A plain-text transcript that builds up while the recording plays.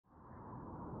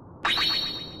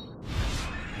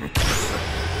Do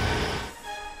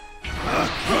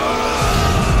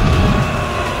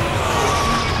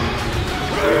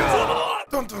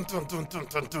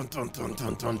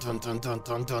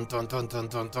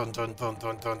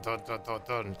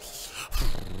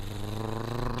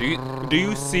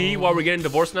you see why we're getting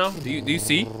divorced now? Do you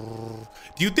see? Do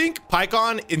you think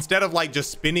PyCon, instead of like just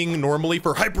spinning normally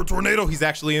for Hyper Tornado, he's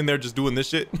actually in there just doing this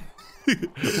shit?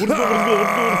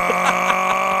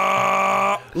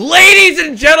 Ladies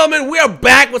and gentlemen, we are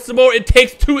back with some more It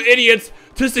Takes Two Idiots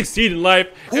to Succeed in Life.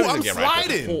 Ooh, I'm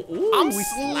sliding. I'm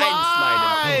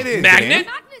sliding. Magnet?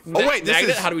 Oh wait, this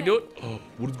Magnet? is... How do we do it? Oh,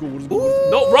 what is going?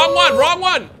 No, wrong one, wrong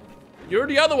one. You're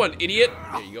the other one, idiot.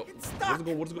 There you go.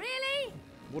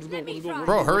 What is going?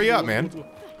 Bro, hurry up, man.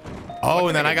 Oh,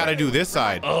 and then I gotta do this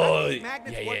side. Oh,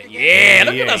 yeah.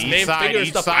 Look at us, man. Figuring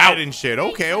stuff out and shit.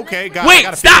 Okay, guys. Wait, I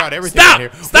gotta figure out everything in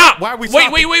here. Stop. Why are we Wait.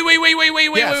 stopping?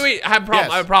 I have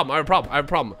a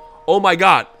problem. Oh my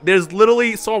God. There's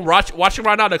literally someone watching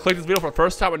right now that clicked this video for the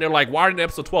first time and they're like, why are in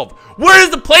episode 12? Where is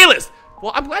the playlist?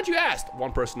 Well, I'm glad you asked.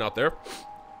 One person out there.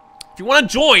 If you want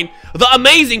to join the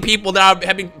amazing people that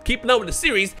have been keeping up with the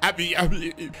series,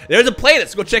 there's a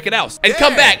playlist. Go check it out and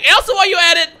come back. And also, while you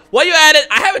at it,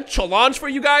 I have a challenge for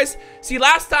you guys. See,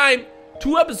 last time,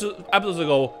 2 episodes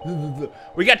ago,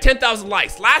 we got 10,000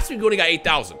 likes. Last week, we only got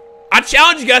 8,000. I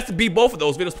challenge you guys to beat both of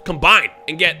those videos combined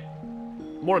and get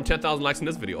more than 10,000 likes in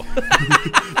this video.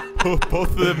 Both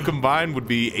of them combined would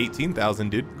be 18,000,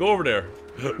 dude. Go over there.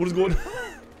 What is going on?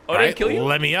 Oh, did I kill you?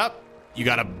 Let me up. You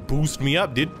gotta boost me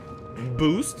up, dude.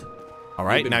 Boost. All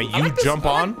right, now you jump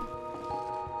on.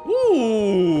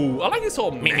 Ooh, I like this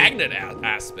whole magnet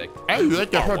aspect. Hey, you like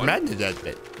the whole magnet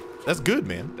aspect. That's good,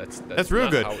 man. That's real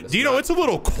good. Dino, it's a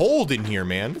little cold in here,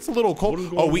 man. It's a little cold.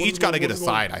 Oh, we each gotta get a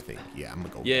side, I think. Yeah, I'm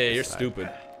gonna go. Yeah, you're stupid.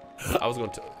 I was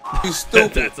going to. You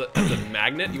stupid. That's a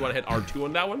magnet. You want to hit R2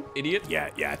 on that one, idiot? Yeah,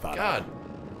 I thought. God.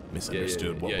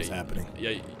 Misunderstood what was happening.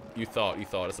 Yeah, you thought.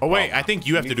 Oh wait, I think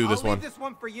you have to do this one. This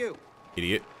one for you,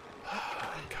 idiot.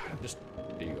 God, just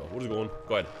there you go. What is going?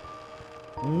 Go ahead.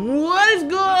 What is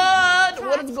good?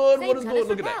 What is good? What is good?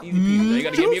 Look at that. Easy peasy. Now you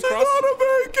gotta get me across.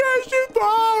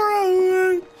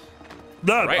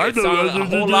 Right, it sounded a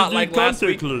whole lot like last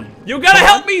week. You gotta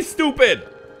help me, stupid.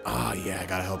 Oh yeah, I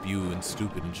gotta help you and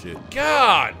stupid and shit.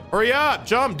 God. Hurry up,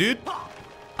 jump, dude.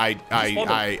 I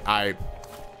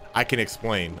can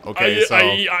explain. Okay, so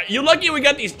you're lucky we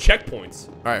got these checkpoints.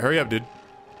 All right, hurry up, dude.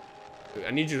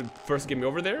 I need you to first get me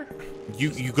over there.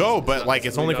 You go, but like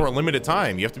it's only for a limited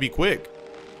time. You have to be quick.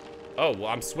 Oh well,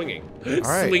 I'm swinging. All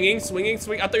right. Swinging. I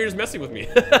thought you were just messing with me.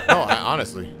 No,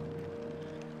 honestly.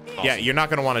 Awesome. Yeah, you're not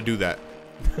gonna want to do that.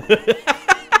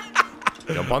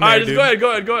 Jump on there, all right, just dude.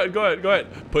 go ahead.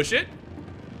 Push it.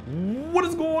 What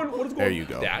is going? There you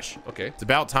go. Dash. Okay. It's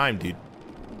about time, dude.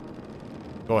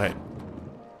 Go ahead.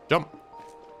 Jump.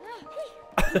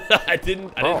 I didn't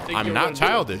think I'm not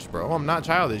childish, bro. I'm not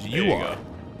childish. You are.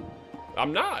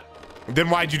 I'm not. Then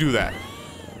why'd you do that?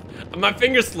 My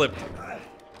finger slipped.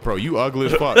 Bro, you ugly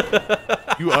as fuck.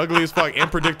 You ugly as fuck and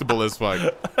predictable as fuck.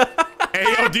 Hey,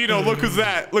 yo, Dino, look who's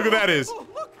that. Look who that is.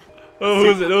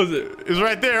 Oh, who's it? It's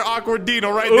right there. Awkward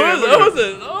Dino right there. Who is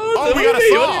it? Oh, we got a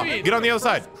saw. Get on the other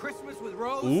side. Christmas with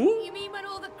Rose. Ooh. You mean when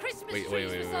all the Christmas Wait,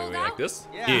 sold like out? this?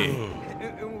 Yeah.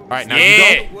 All right, now you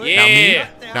go. Yeah. Now me.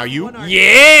 Now you.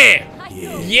 Yeah.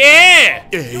 Yeah.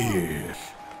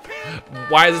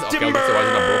 Why is this? Okay, why is it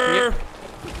not broken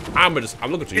yet?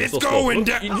 I'm looking to you. It's going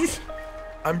down.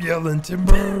 I'm yelling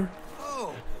timber.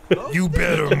 You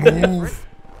better move.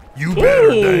 You better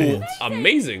dance.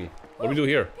 Amazing. What do we do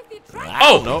here?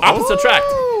 Oh, no. Opposite attract.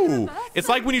 It's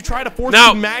like when you try to force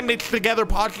two magnets together,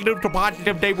 positive to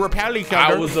positive, they repel each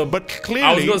other. But clearly,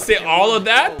 I was gonna say all of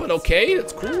that, but okay,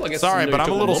 that's cool. I guess. Sorry, but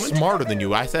I'm a little smarter than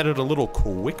you. I said it a little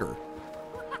quicker.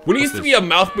 When you used to be a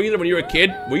mouth breather when you were a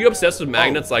kid, were you obsessed with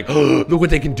magnets? Like, oh, look what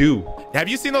they can do. Have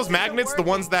you seen those magnets? The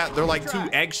ones that they're like 2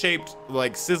 egg-shaped,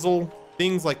 like sizzle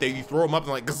things. Like you throw them up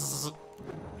and like.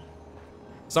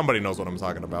 Somebody knows what I'm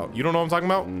talking about. You don't know what I'm talking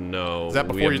about? No. Is that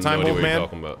before your time, old man?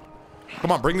 Come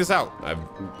on, bring this out. I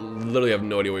literally have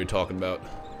no idea what you're talking about.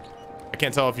 I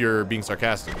can't tell if you're being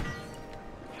sarcastic.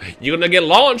 You're gonna get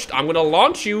launched. I'm gonna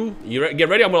launch you. You get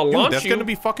ready. I'm gonna launch you. That's gonna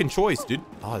be fucking choice, dude.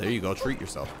 Oh, there you go. Treat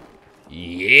yourself.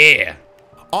 Yeah.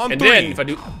 On 3. And then if I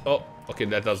do, oh, okay,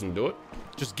 that doesn't do it.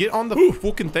 Just get on the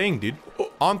fucking thing, dude.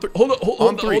 On 3. Hold on. Oh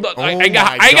I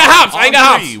got hops. I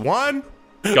got hops. 1.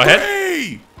 Go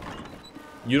ahead.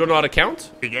 You don't know how to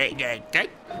count?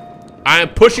 I am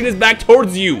pushing this back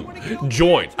towards you.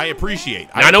 Join. I appreciate.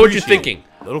 I know what you're thinking.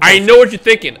 I know what you're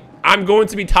thinking. I'm going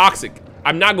to be toxic.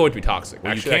 I'm not going to be toxic.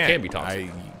 Well, actually, I can't be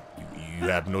toxic. You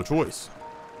have no choice.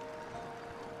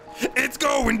 It's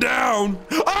going down.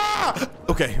 Ah!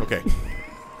 Okay.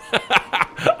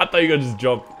 I thought you were gonna just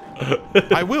jump.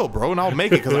 I will, bro, and I'll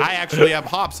make it because I actually have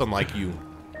hops, unlike you.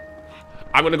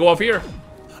 I'm gonna go off here.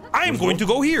 I am going to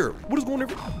go here. What is going on?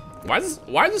 Why is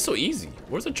this so easy?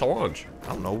 Where's the challenge? I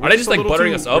don't know. Are they just like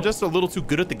buttering us up? We're just a little too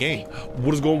good at the game.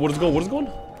 What is going?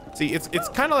 See, it's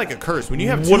kind of like a curse when you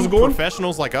have two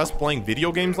professionals like us playing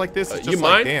video games like this. It's just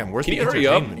like, damn, where's the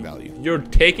entertainment value? You're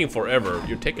taking forever,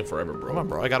 bro. Come on,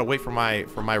 bro. I gotta wait for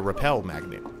my repel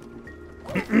magnet.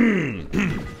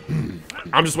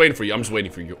 I'm just waiting for you.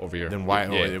 Over here. Then why?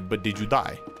 Yeah. But did you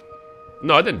die?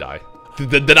 No, I didn't die.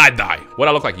 Did I die? What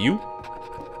I look like? You?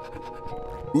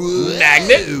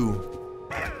 Magnet?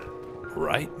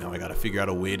 Right. Now I gotta figure out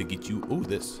a way to get you. Ooh,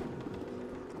 this.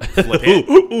 Flip it.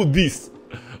 Ooh, this.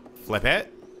 Flip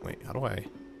it. Wait, how do I?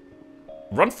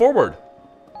 Run forward.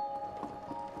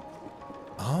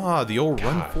 Ah, the old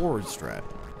run forward strat.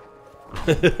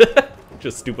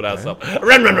 Just stupid ass up.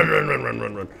 Run.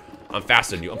 I'm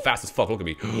faster than you. I'm fast as fuck. Look at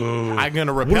me. I'm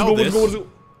gonna repel this.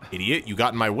 Idiot, you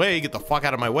got in my way. Get the fuck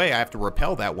out of my way. I have to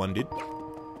repel that one, dude.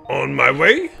 On my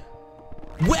way?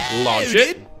 Launch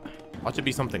it. Watch it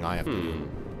be something I have to do.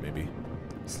 Maybe.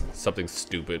 Something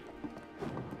stupid.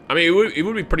 I mean, it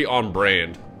would be pretty on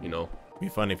brand, you know. It'd be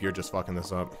fun if you're just fucking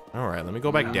this up. All right, let me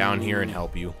go back down here and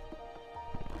help you.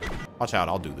 Watch out,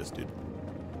 I'll do this, dude.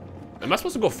 Am I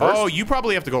supposed to go first? Oh, you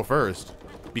probably have to go first.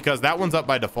 Because that one's up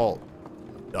by default.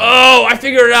 Oh, I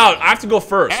figured it out. I have to go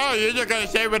first. Oh, you're just gonna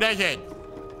say what I said.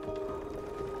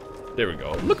 There we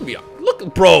go. Look at me.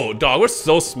 Look, bro, dog, we're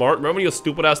so smart. Remember when you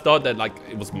stupid ass thought that like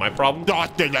it was my problem?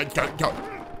 God,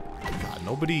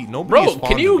 nobody bro, is fond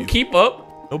can you of keep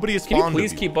up? Nobody is Can you fond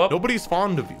please of keep up? Nobody's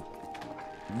fond of you.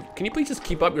 Can you please just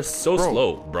keep up? You're so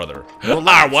slow, brother.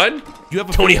 Relax. R1? You have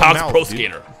a Tony filthy Hawk's mouth, Pro dude.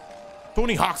 Skater.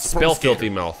 Tony Hawk's Spell Pro Skater. filthy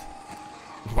mouth.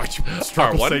 Why'd you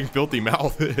struggle R1? saying filthy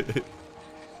mouth?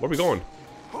 Where we going?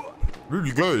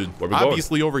 Really good. Where we going?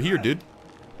 Obviously over here, dude.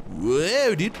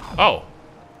 Whoa, dude. Oh.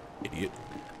 Idiot.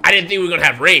 I didn't think we were gonna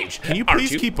have rage. Can you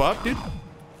please keep up, dude?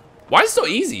 Why is it so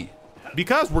easy?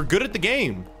 Because we're good at the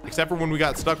game. Except for when we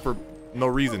got stuck for no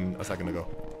reason a second ago.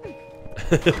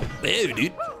 Hey,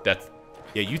 dude. That's...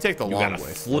 Yeah, you take the long way.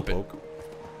 Flip it.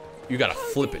 You gotta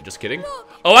flip it. Just kidding.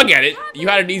 Oh, I get it. You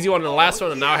had an easy one in the last one,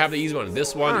 and now I have the easy one in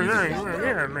this one.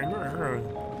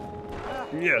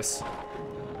 Yes.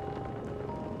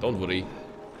 Don't worry.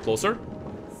 Closer.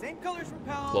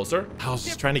 Closer. I was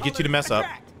just trying to get you to mess up.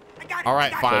 All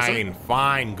right, fine.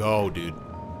 Fine, go, dude.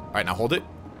 All right, now hold it.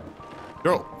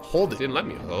 Girl, hold it. Didn't let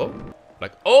me. Hello?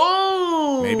 Like,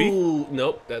 oh! Maybe?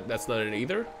 Nope, that's not it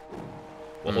either.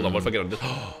 Well, hold on. What if I get on this?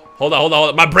 Hold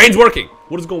on. My brain's working.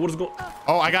 What is going?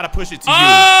 Oh, I gotta push it to you. Oh,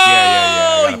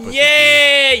 yeah. I gotta push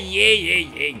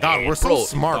yeah. God, we're so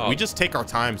smart. We just take our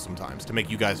time sometimes to make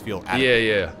you guys feel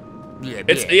adequate. Yeah.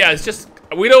 It's just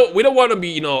we don't want to be,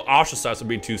 you know, ostracized for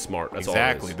being too smart. That's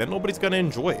exactly. all it is. Then nobody's gonna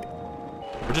enjoy it.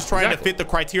 We're just trying to fit the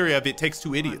criteria of It Takes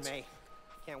Two Idiots.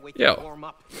 Yeah.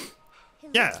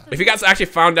 Yeah. If you guys actually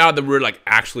found out that we're like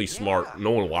actually smart,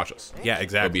 no one would watch us. Yeah,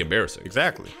 exactly. It'd be embarrassing.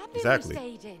 Exactly.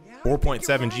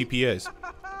 4.7 GPAs.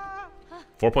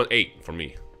 4.8 for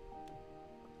me.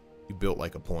 You built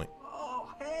like a point. Oh,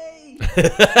 hey.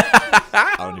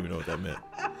 I don't even know what that meant.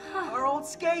 Our old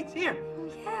skates here.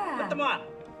 Yeah. Put them on.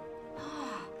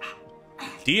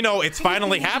 Dino, it's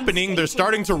finally happening. They're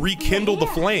starting to rekindle the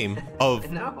flame of...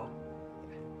 No.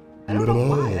 I don't know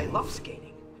why. I love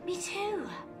skating. Me too.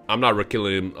 I'm not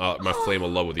rekindling my flame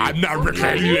of love with you. I'm not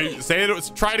rekindling. Say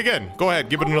it. Try it again. Go ahead.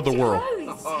 Give it another whirl.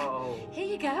 Oh. Here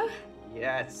you go.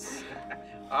 Yes.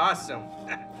 Awesome.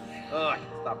 Oh, I can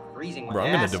stop freezing my Bro,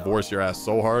 I'm gonna ass divorce your ass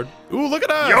so hard. Ooh, look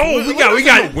at us. Yo, we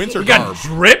got winter we got garb.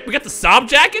 drip. We got the sob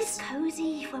jackets.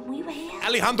 Cozy when we were here.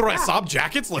 Alejandro has sob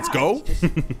jackets. Let's go.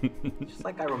 Just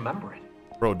like I remember it.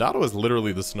 Bro, Dotto is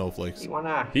literally the snowflakes. You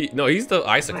wanna? He's the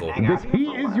icicle. This He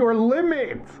is your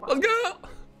limit. Let's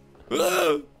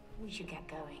go. We should get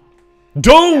going.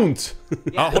 Don't.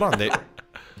 Oh, hold on.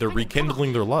 They're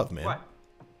rekindling their love, man. What?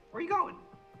 Where are you going?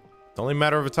 It's only a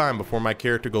matter of time before my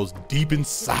character goes deep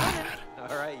inside. All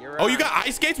right, you're. Oh, you got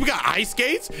ice skates? We got ice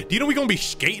skates? Do you know we gonna be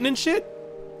skating and shit?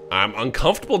 I'm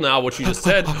uncomfortable now. What you just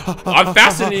said. I'm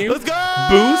faster than you. Let's go.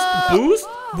 Boost.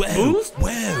 Whoa, Boost.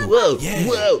 Whoa. Yeah.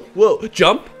 Whoa.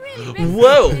 Jump.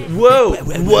 Whoa.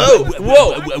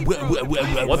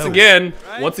 Once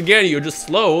again, you're just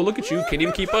slow. Look at you. Can't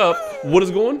even keep up. What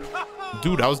is going?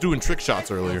 Dude, I was doing trick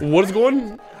shots earlier. What is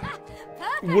going?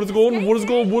 What is going? We're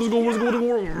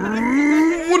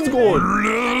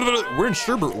in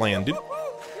Sherbert land, dude.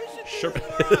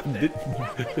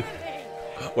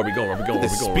 Where we going? Look at the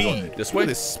speed. This Look way? at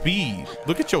the speed.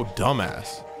 Look at your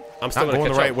dumbass. I'm still not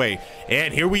going the right way.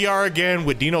 And here we are again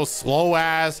with Dino's slow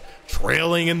ass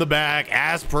trailing in the back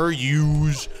as per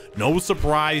usual. No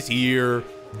surprise here.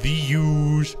 The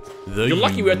usual. You're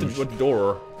lucky we're at the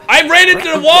door. I ran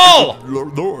into the wall.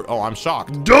 Oh, I'm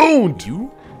shocked. Don't.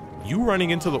 You running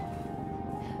into the.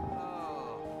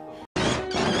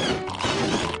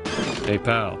 Hey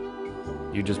pal,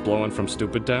 you just blowing from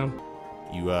Stupid Town?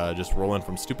 You just rolling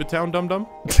from Stupid Town, dum dum?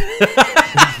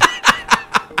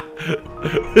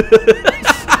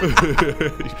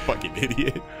 You fucking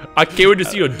idiot. I can't wait to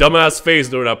see your dumbass face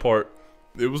during that part.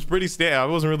 It was pretty I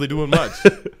wasn't really doing much.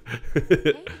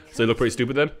 So you look pretty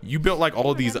stupid then? You built like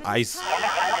all these ice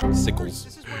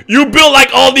sickles. You built like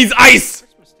all these ice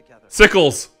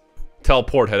sickles.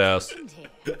 Teleport head ass.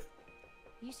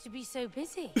 Used to be so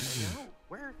busy. No,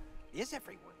 where is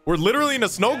everyone? We're literally in a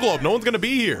snow globe. No one's gonna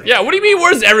be here. Yeah, what do you mean?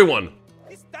 Where's everyone?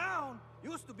 This town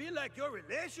used to be like your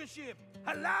relationship,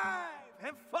 alive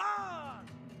and fun.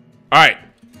 All right,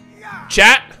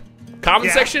 chat,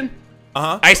 comment section.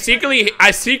 I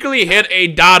secretly hid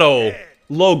a Dotto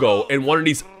logo in one of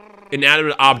these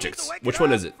inanimate objects. Which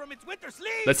one is it?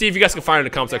 Let's see if you guys can find it in the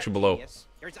comment section below.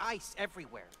 There's ice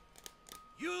everywhere.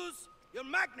 Use your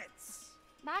magnets.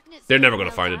 Magnets. They're never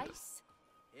gonna find it.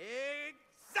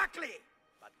 Exactly.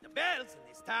 But the bells in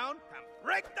this town can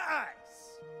break the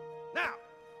ice. Now,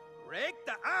 break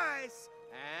the ice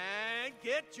and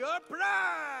get your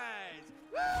prize.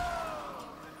 Woo!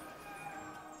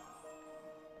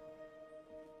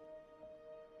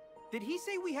 Did he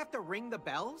say we have to ring the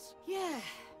bells? Yeah.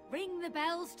 Ring the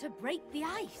bells to break the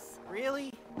ice.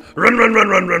 Really? Run. All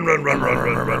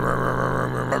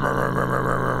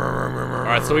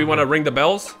right, so we want to ring the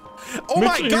bells. Oh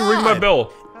my God! God! Ring my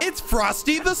bell. It's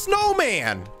Frosty the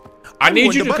Snowman. I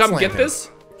need you to Butt come slam get him. this.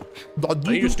 I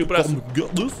need you stupid ass.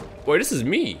 Get this. Wait, this is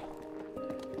me.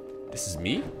 This is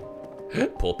me.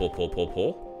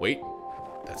 Pull. Wait,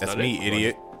 That's not me, it.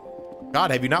 idiot.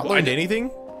 God, have you not learned anything?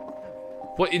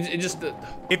 What? It just.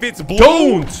 If it's blue,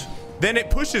 Don't. then it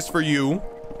pushes for you.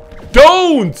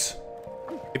 Don't.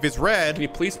 If it's red, Can you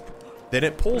please? then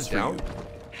it pulls for down? you.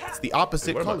 It's the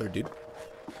opposite What am I- color, dude.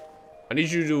 I need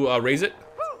you to raise it.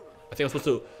 I think I'm supposed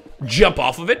to jump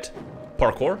off of it.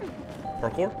 Parkour.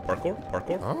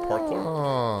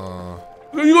 Oh.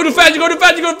 You go too fast. You go too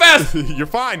fast. You're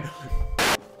fine.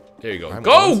 There you go. I'm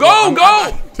Go.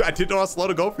 I didn't know how slow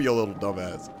to go for you, little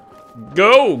dumbass.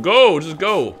 Go. Just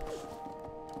go.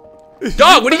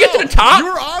 Dog, when you get to the top. You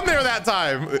were on there that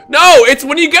time. No, it's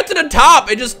when you get to the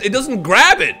top, it doesn't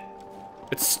grab it.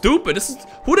 It's stupid. This is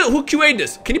who QA'd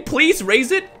this? Can you please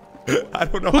raise it? I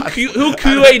don't know. Who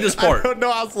QA'd this part? I don't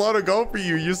know how slow to go for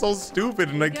you. You're so stupid,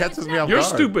 and it catches me off You're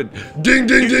guard. stupid. Ding.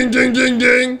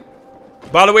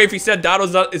 By the way, if he said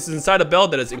Dotto's is inside a bell,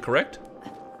 that is incorrect.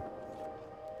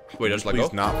 Wait, just let go.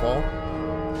 Please not fall.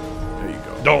 There you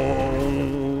go.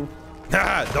 Dong.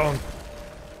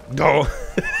 Dong.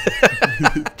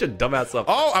 Just dumbass up.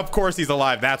 Oh, of course he's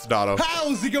alive. That's Dotto.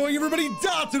 How's it going, everybody?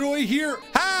 Dotodoy here.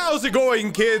 How's it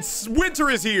going, kids? Winter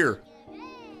is here.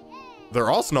 They're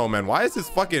all snowmen. Why is his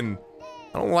fucking...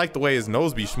 I don't like the way his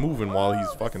nose be moving while he's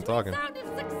fucking talking. Sound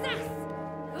of success.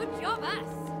 Good job, us.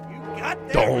 You got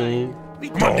that Dong.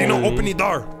 right. Come on, Dino, open the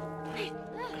door.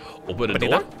 Open the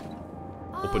door.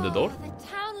 Open the door. The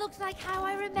town looks like how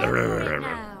I remember it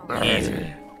now.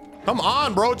 Come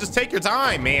on, bro. Just take your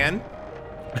time, man.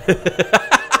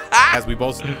 As we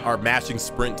both are mashing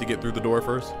sprint to get through the door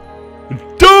first.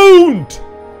 Don't.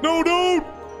 No, dude.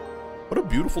 What a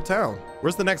beautiful town.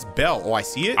 Where's the next bell? Oh, I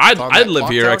see it. I'd It's on that live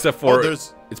clock here, tower. except for Oh,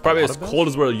 there's it's probably a lot as of bells? cold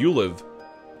as where you live.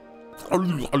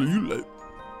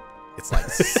 It's like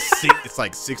it's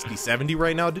like 60, 70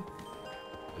 right now, dude.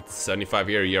 It's 75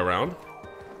 here year round.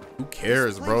 Who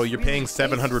cares, bro? You're paying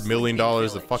 $700 million a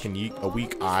fucking a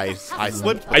week. I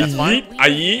slipped. But that's fine. I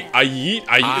yeet.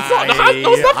 It's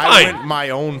not I fine. went my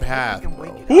own path,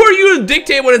 bro. Who are you to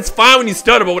dictate when it's fine when you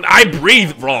stutter, but when I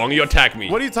breathe wrong, you attack me?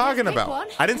 What are you talking one, about?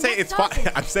 I didn't say and it's get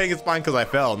fine. I'm saying it's fine because I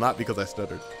fell, not because I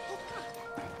stuttered.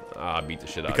 I beat the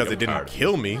shit out of you. Because it didn't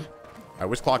kill me. All right,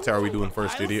 which clock tower are we doing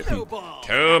first, idiot? Too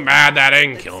bad that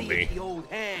didn't kill me. The old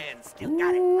hands still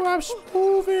got it. Ooh, I'm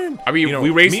moving. Are we we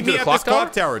racing to the clock tower?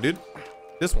 Clock tower, dude.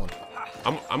 This one.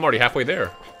 I'm already halfway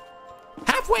there.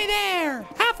 Halfway there.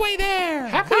 Halfway there.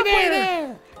 Halfway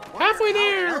there. Halfway How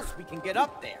there. else we can get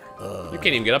up there? You can't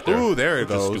even get up there. Ooh, there it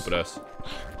Which is goes. Stupid ass.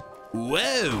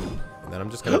 Whoa. And then I'm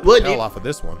just gonna What? propel off of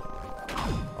this one.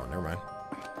 Oh, never mind.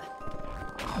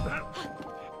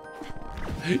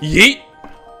 Yeet.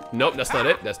 Nope, that's not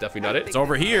it. That's definitely not it. It's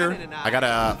over here. I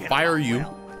gotta fire you.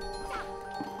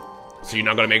 So you're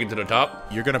not gonna make it to the top?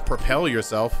 You're gonna propel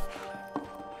yourself.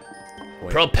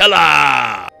 Wait.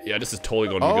 Propeller. Yeah, this is totally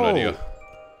going to be a good idea.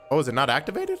 Oh, is it not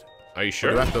activated? Are you Or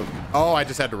sure? do I have to... Oh, I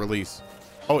just had to release.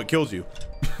 Oh, it kills you.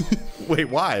 Wait,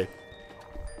 why?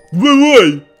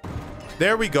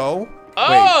 There we go.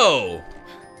 Oh! Wait.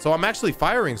 So I'm actually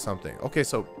firing something. Okay,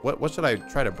 so what should I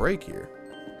try to break here?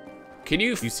 Can you...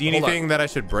 You see anything that I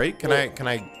should break? Can I...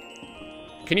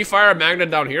 Can you fire a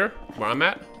magnet down here, where I'm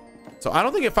at? So I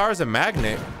don't think it fires a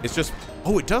magnet. It's just...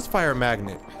 Oh, it does fire a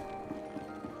magnet.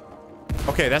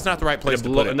 Okay, that's not the right place to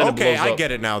put it. Okay, I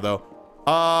get it now, though.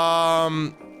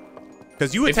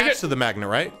 Because you attach to the magnet,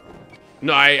 right?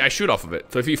 No, I shoot off of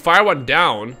it. So if you fire one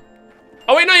down...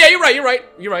 Oh, wait, no, yeah,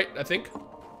 you're right, I think.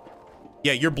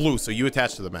 Yeah, you're blue, so you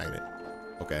attach to the magnet.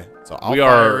 Okay, so I'll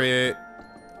fire it.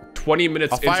 20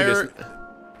 minutes into this.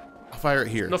 I'll fire it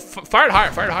here. No, fire it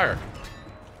higher,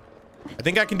 I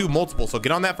think I can do multiple, so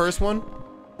get on that first one.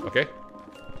 Okay.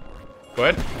 Go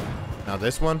ahead. Now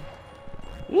this one.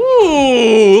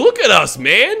 Ooh, look at us,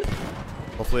 man.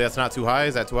 Hopefully that's not too high.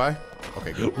 Is that too high?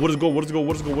 Okay, good. What is going?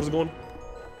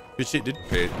 Good shit, dude.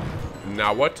 Okay.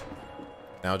 Now what?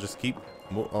 Now just keep...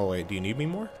 Oh, wait. Do you need me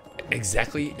more?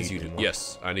 Exactly as you do.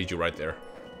 Yes, I need you right there.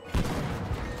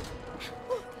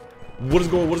 What is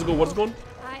going? What is going? It's coming.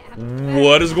 I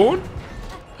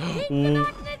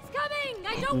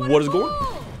don't want What is going?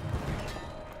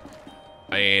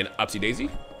 And upsy daisy.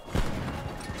 Is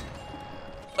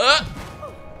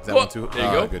that one too? There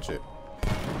you go. Good shit.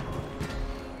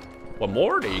 One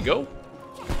more. There you go.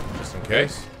 Just in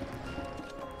case.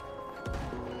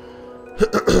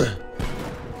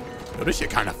 Yo, this shit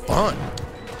kind of fun.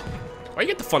 Why you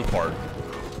get the fun part?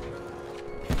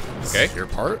 Okay. Your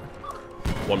part?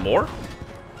 One more.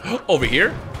 Over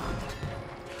here.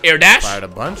 Air dash. Fired a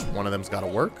bunch. One of them's got to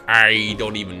work. I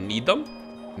don't even need them.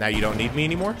 Now you don't need me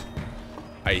anymore?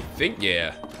 I think,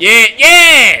 yeah.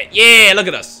 Yeah, look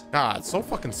at us. God, so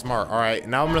fucking smart. All right,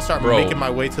 now I'm going to start making my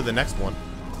way to the next one.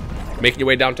 Making your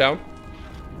way downtown?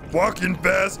 Walking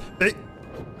fast. Hey.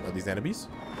 Are these enemies?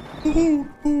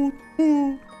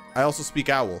 I also speak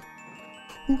owl.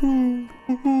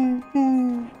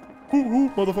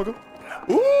 Motherfucker.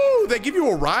 Ooh, they give you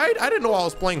a ride? I didn't know I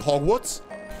was playing Hogwarts.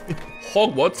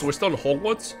 Hogwarts? We're still in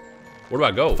Hogwarts? Where do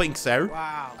I go? Think so.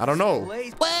 Wow. I don't know.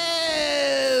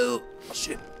 Whoa!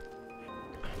 Shit.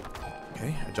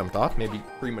 Okay, I jumped off, maybe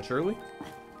prematurely.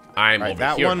 I'm Right, over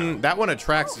that here one, now. that one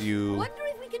attracts you. Wonder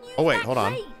if we can use Oh wait, that hold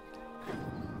on. crate.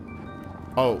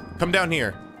 Oh, come down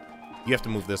here. You have to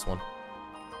move this one.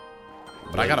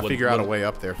 But I gotta figure out a way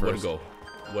up there first.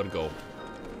 One go.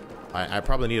 I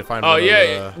probably need to find. Oh another,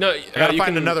 yeah, no. I gotta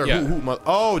find another. Yeah.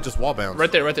 Oh, just wall bounce.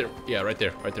 Right there. Yeah, right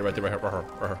there. Right here.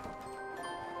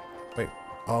 Wait.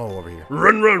 Oh, over here.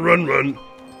 Run.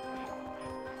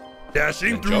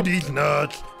 Dashing And through jump. these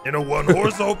nuts in a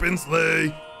one-horse open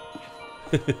sleigh.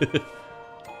 All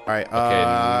right.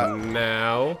 Okay,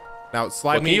 now. Now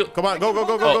slide Well, me. you- Come on, go.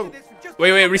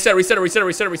 Wait. Reset.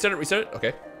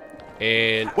 Okay.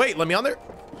 And Wait, let me on there.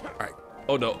 All right.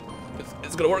 oh no,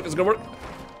 it's gonna work.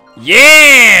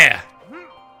 Yeah.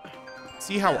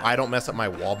 See how I don't mess up my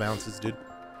wall bounces, dude?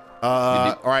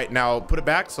 All right, now put it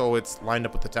back so it's lined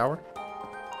up with the tower.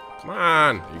 Come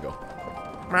on. There you go.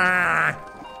 Come on.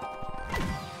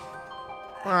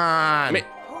 Man,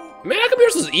 how come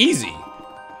yours is easy?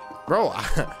 Bro,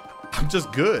 I'm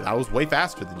just good. I was way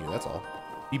faster than you, that's all.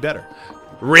 Be better.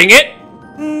 Ring it.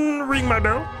 Ring my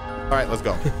bell. All right, let's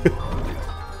go.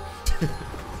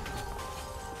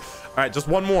 All right, just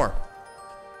one more.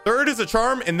 Third is a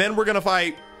charm, and then we're gonna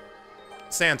fight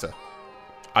Santa.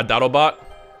 A Dottobot.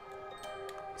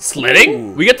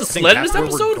 Sledding? Ooh, We get to I think sled in that's this where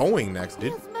episode? we're going next,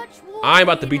 dude. There's much water I'm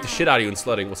about to beat here the shit out of you in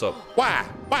sledding. What's up? Why?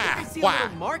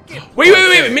 Market. Wait.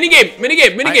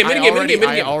 Minigame.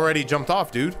 I already jumped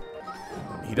off, dude.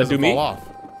 He doesn't do me? fall off.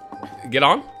 Get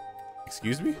on.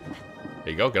 Excuse me?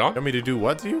 There you go. Get on. You want me to do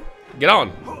what to you? Get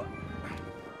on. All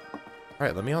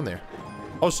right, let me on there.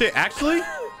 Oh shit, actually,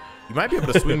 you might be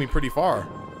able to swing me pretty far.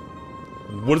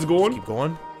 What is going? Keep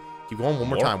going. Keep going one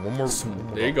more time. One more.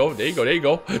 There you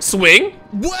go. Swing.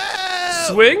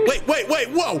 Whoa! Swing. Wait,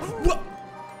 whoa.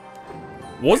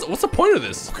 What's the point of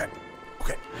this? Okay.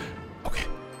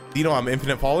 Do you know I'm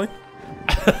infinite falling?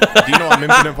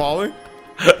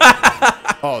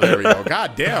 Oh, there we go.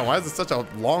 God damn, why is it such a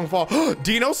long fall?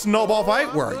 Dino, snowball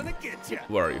fight? Where are you?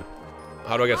 Where are you?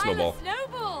 How do I get by the snowball?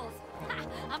 snowballs.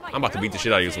 I'm about to beat the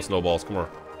shit out of you with some snowballs. Come on.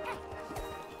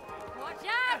 Watch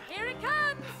out, here it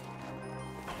comes.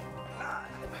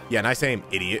 Yeah, nice aim,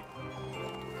 idiot.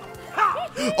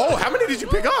 Oh, how many did you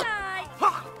pick up?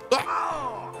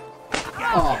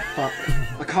 Oh, fuck.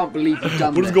 I can't believe you've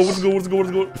done What's this.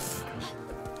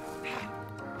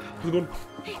 going?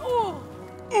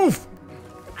 Oof.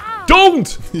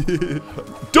 Don't!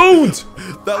 Don't!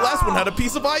 That last one had a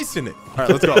piece of ice in it. All right,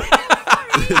 let's go.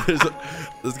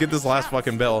 Let's get this last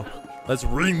fucking bell. Let's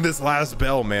ring this last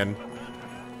bell, man.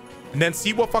 And then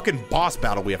see what fucking boss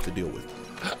battle we have to deal with.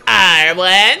 I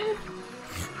won.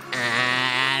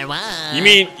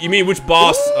 You mean which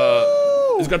boss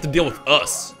is got to deal with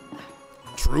us?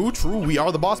 True. We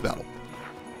are the boss battle.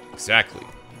 Exactly.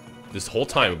 This whole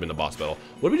time we've been the boss battle.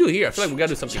 What do we do here? I feel like we gotta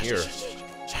do something here.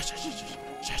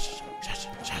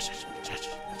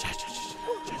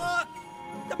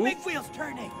 The big wheel's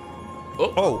turning.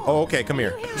 Oh, okay. Come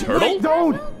here. Turtle?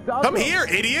 Come here,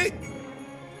 idiot.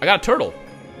 I got a turtle.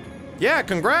 Yeah,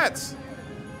 congrats.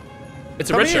 It's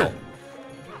a Come red here.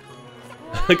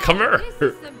 shell. Come here.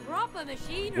 This is some proper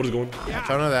machinery. What is going on? Yeah,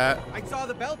 None of that. I saw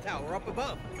the bell tower up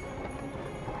above.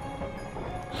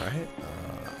 All right.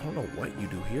 I don't know what you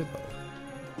do here though.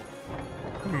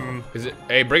 Is it?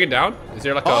 Hey, bring it down. Is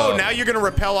there like Oh, a? now you're gonna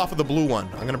repel off of the blue one.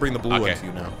 I'm gonna bring the blue one Okay. to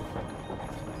you now.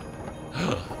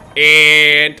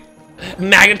 And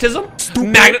magnetism.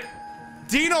 Magnet.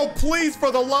 Dino, please,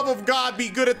 for the love of God, be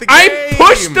good at the game. I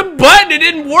pushed the button. It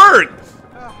didn't work.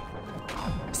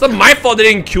 It's not my fault they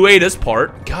didn't QA this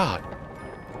part. God.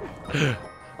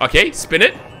 Okay, spin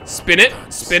it. Spin it.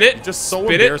 Spin it. Just so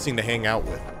spin embarrassing to hang out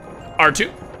with.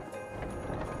 R2.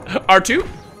 R2.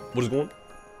 What is going on?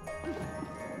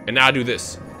 And now I do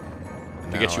this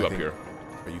to get you up here.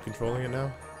 Are you controlling it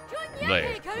now?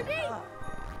 There.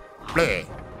 Play.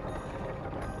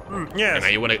 And now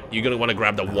you're gonna wanna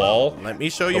grab the wall. Let me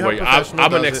show you Don't how worry, professional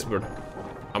I'm an does it. expert.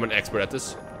 I'm an expert at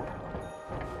this.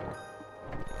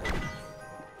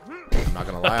 I'm not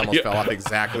gonna lie, I almost fell off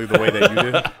exactly the way that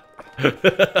you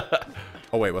did.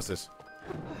 Oh wait, what's this?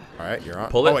 All right, you're on.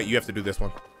 Pull it. Oh wait, you have to do this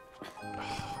one.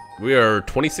 We are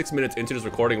 26 minutes into this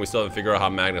recording. We still haven't figured out how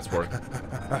magnets work.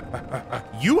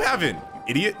 You haven't,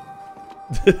 idiot.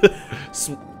 There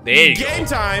you go. Game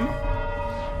time.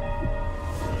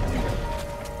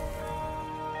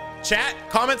 Chat,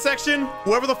 comment section,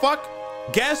 whoever the fuck,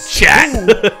 guess.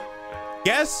 Chat.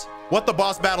 Guess what the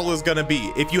boss battle is gonna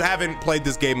be. If you haven't played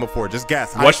this game before, just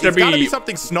guess. Watch there it's gotta be- be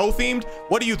something snow themed.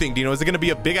 What do you think, Dino? Is it gonna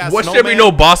be a big ass? Watch there be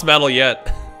no boss battle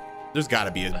yet. There's gotta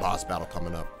be a boss battle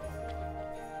coming up.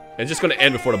 It's just gonna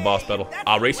end before the boss battle.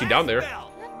 I'll race you down there.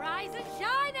 Rise and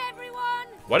shine, everyone.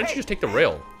 Why didn't you just take the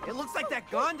rail? It looks like that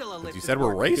gondola lift. You said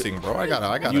we're racing, bro. I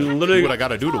gotta You literally- do what I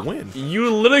gotta do to win.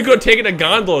 You literally could have taken a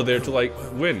gondola there to like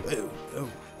win.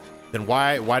 Then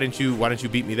why didn't you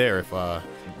beat me there if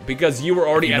Because you were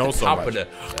already You at know the so top much.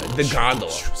 of the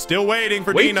gondola. Still waiting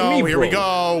for Wait for Dino. me, Here we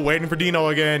bro. go. Waiting for Dino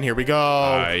again. Here we go.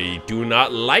 I do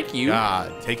not like you.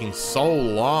 God, taking so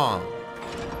long.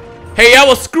 Hey, I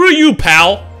will screw you,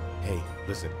 pal. Hey,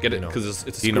 listen. Get it? Dino. Because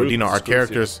it's a Dino, screw. Dino, It's a our screw,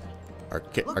 characters,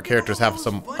 our characters have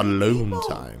some alone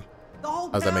time. The whole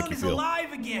How's that make town you is feel?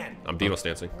 alive again. I'm Dino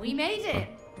stancing. We made it.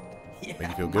 Yeah, Make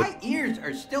you feel good? my ears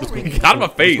are still ringing. Get out of my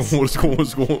face. What's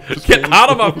going? Get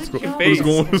out of my fucking face.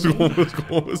 What's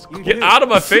going? Get out of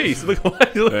my face. Look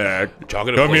what Yeah,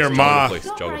 jogging in come place, here, jogging in Ma. place,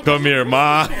 jogging. Come here,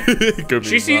 Ma. Come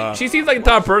She here, Ma. seems like the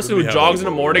type of person who Let me have jogs a in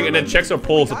the morning and then checks her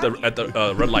pulse at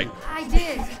the red light. I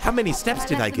did. How many steps I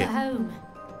did I left them get? at home.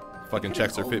 Fucking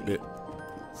checks her Fitbit.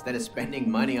 Instead of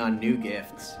spending money on new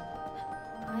gifts.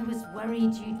 I was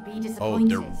worried you'd be Oh,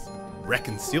 disappointed. they're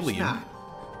reconciliating. Nah,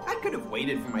 I could have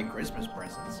waited for my Christmas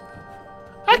presents.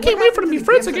 I can't wait for them to be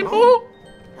friends again. Oh,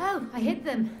 Oh, I hid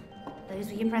them. Those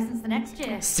were your presents the next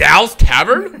year. Sal's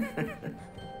Tavern?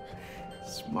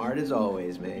 Smart as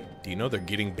always, mate. Dino, they're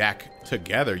getting back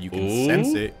together. You can Ooh.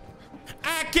 sense it.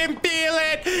 I can feel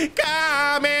it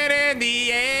coming in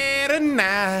the air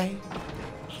tonight.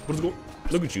 What is going?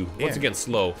 Look at you. Once Yeah. again,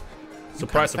 slow.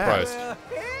 Surprise, kinda surprise.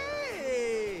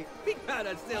 Hey, we got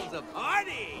ourselves a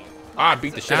party. I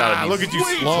beat the shit out Ah, of look these. at you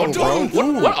slow, bro.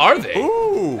 What are they?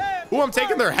 Ooh. Ooh, I'm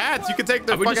taking their hats. You can take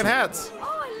their Are we fucking just- hats. Oh,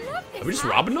 I love this. Are we just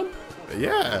hat. robbing them?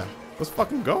 Yeah. Let's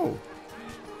fucking go.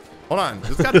 Hold on.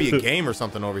 There's got to be a game or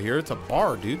something over here. It's a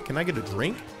bar, dude. Can I get a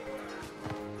drink?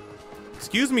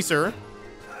 Excuse me, sir.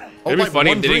 It'd be like funny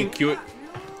one if they didn't drink. QA.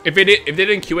 If they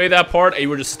didn't QA that part and you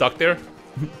were just stuck there.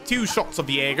 2 shots of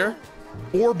Jaeger.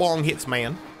 4 bong hits,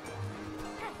 man.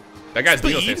 That guy's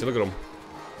Dino Speed? dancing. Look at him.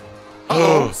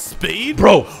 Oh, speed?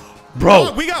 Bro,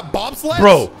 Look, we got bobsleds?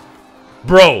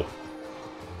 bro.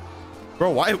 Bro,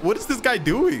 why? What is this guy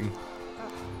doing?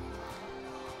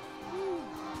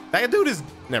 That dude is...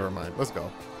 Never mind. Let's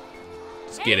go.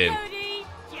 Let's get in.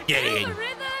 Get in.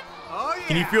 Oh yeah.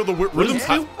 Can you feel the What rhythm is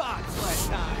too? Box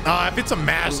time. If it's a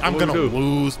mash, I'm What gonna do we do?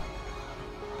 lose.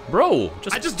 Bro,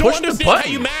 I just push don't the understand how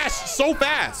button. you mash so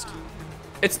fast.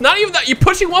 It's not even that. You're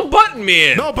pushing one button,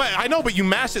 man. No, but I know, but you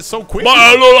mash it so quick.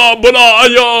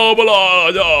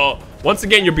 Once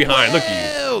again, you're behind. Look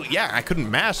at you. Yeah, I couldn't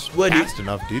mash fast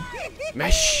enough, dude.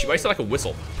 Mash. Why you sound like a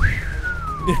whistle?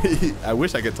 I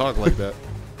wish I could talk like that.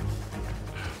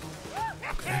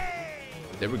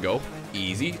 There we go.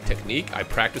 Easy technique. I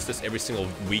practice this every single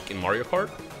week in Mario Kart.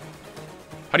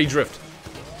 How do you drift?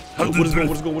 What is going?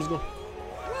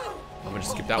 I'm gonna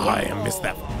just skip that one. I missed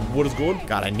that one. What is going?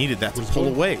 God, I needed that to pull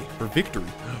away for victory.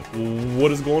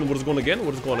 What is going? What is going again?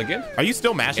 What is going again? Are you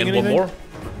still mashing and anything? one more?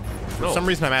 For some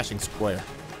reason, I'm mashing square.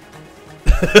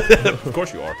 Of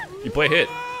course you are. You play hit.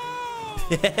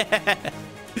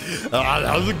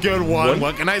 That was a good one.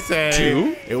 What can I say?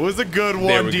 2. It was a good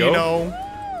one, Dino.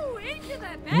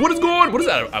 What is going? What is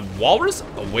that? A walrus?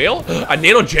 A whale? A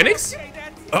nanogenics?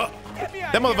 That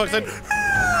motherfucker said.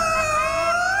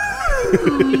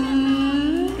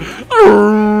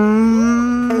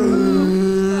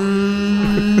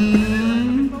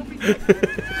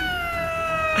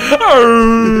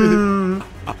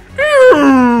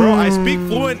 Bro, I speak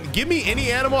fluent. Give me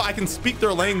any animal, I can speak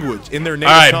their language in their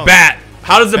native tongue. Bat.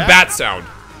 How does a bat sound?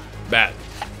 Bat.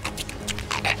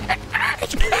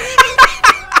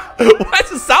 Why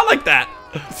does it sound like that?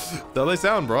 That's how they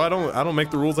sound, bro. I don't make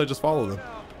the rules. I just follow them.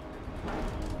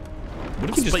 What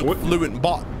if you just speak fluent and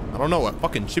bot? I don't know. A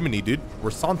fucking chimney, dude.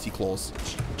 We're Santa Claus.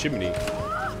 Chimney.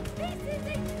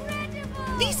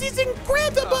 This is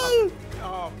incredible.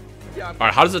 All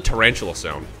right, how does a tarantula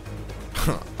sound?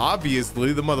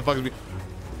 Obviously, the motherfuckers be.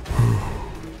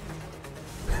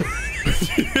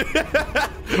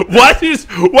 Why is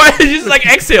he just like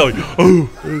exhaling?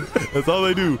 That's all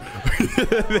they do.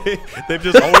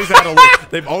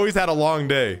 They've always had a long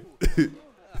day.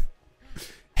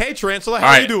 Hey, tarantula,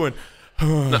 how you doing?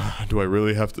 Do I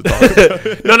really have to talk about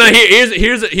it? No.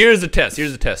 Here's a test.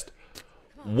 Here's a test.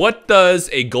 What does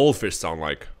a goldfish sound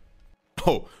like?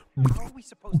 Oh.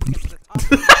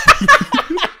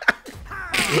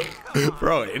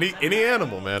 Bro, any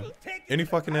animal, man. Any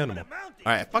fucking animal.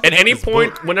 All right. At any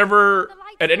point, whenever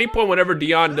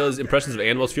Dion does impressions of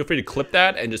animals, feel free to clip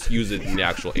that and just use it in the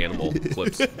actual animal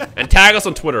clips. And tag us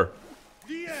on Twitter.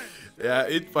 Yeah,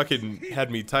 it fucking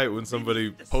had me tight when somebody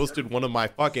posted one of my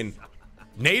fucking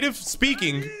native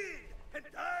speaking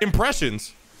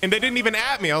impressions, and they didn't even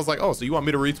at me. I was like, oh, so you want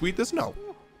me to retweet this? No.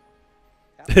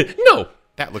 No.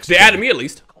 That looks. They added me at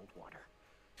least.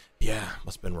 Yeah,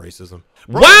 must have been racism.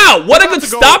 Bro, wow, what a good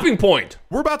stopping point.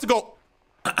 We're about to go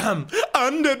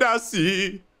under the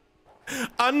sea.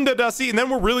 Under the sea. And then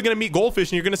we're really going to meet goldfish,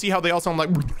 and you're going to see how they all sound like.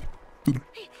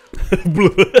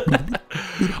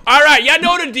 All right, y'all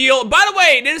know the deal. By the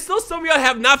way, there's still some of y'all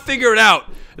have not figured out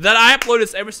that I upload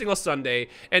this every single Sunday,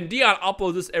 and Dion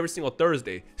uploads this every single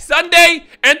Thursday. Sunday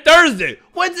and Thursday.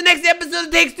 When's the next episode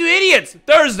of Takes Two Idiots?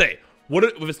 Thursday. What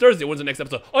if it's Thursday? When's the next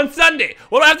episode? On Sunday.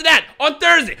 What after that? On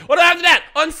Thursday. What after that?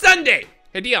 On Sunday.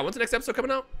 Hey, Dion, when's the next episode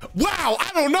coming out? Wow,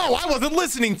 I don't know. I wasn't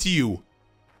listening to you.